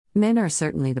Men are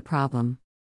certainly the problem.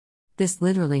 This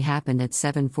literally happened at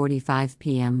 7:45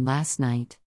 p.m. last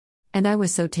night. And I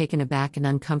was so taken aback and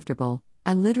uncomfortable,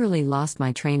 I literally lost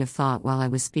my train of thought while I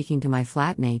was speaking to my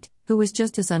flatmate, who was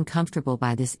just as uncomfortable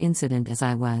by this incident as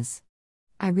I was.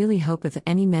 I really hope if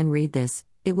any men read this,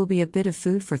 it will be a bit of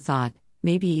food for thought,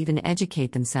 maybe even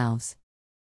educate themselves.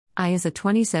 I, as a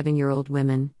 27-year-old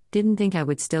woman, didn't think I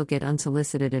would still get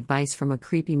unsolicited advice from a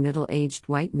creepy middle-aged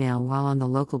white male while on the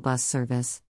local bus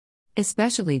service.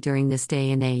 Especially during this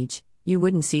day and age, you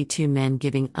wouldn't see two men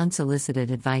giving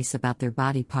unsolicited advice about their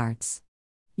body parts.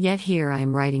 Yet here I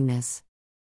am writing this.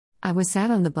 I was sat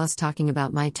on the bus talking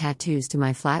about my tattoos to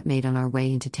my flatmate on our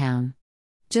way into town.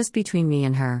 Just between me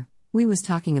and her, we was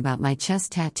talking about my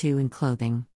chest tattoo and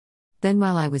clothing. Then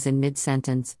while I was in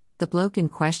mid-sentence, the bloke in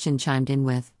question chimed in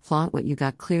with, "Flaunt what you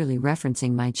got," clearly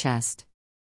referencing my chest.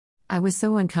 I was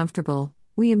so uncomfortable,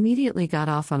 we immediately got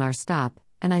off on our stop,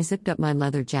 and I zipped up my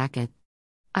leather jacket.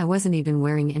 I wasn't even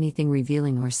wearing anything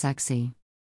revealing or sexy.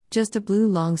 Just a blue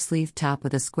long-sleeve top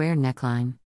with a square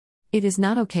neckline. It is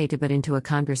not okay to butt into a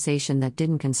conversation that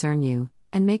didn't concern you,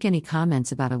 and make any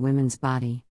comments about a woman's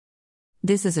body.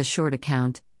 This is a short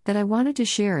account that I wanted to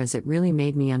share as it really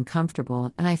made me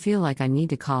uncomfortable and I feel like I need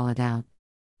to call it out.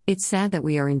 It's sad that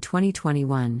we are in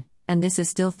 2021, and this is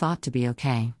still thought to be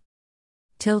okay.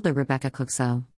 Tilda Rebecca Cookso.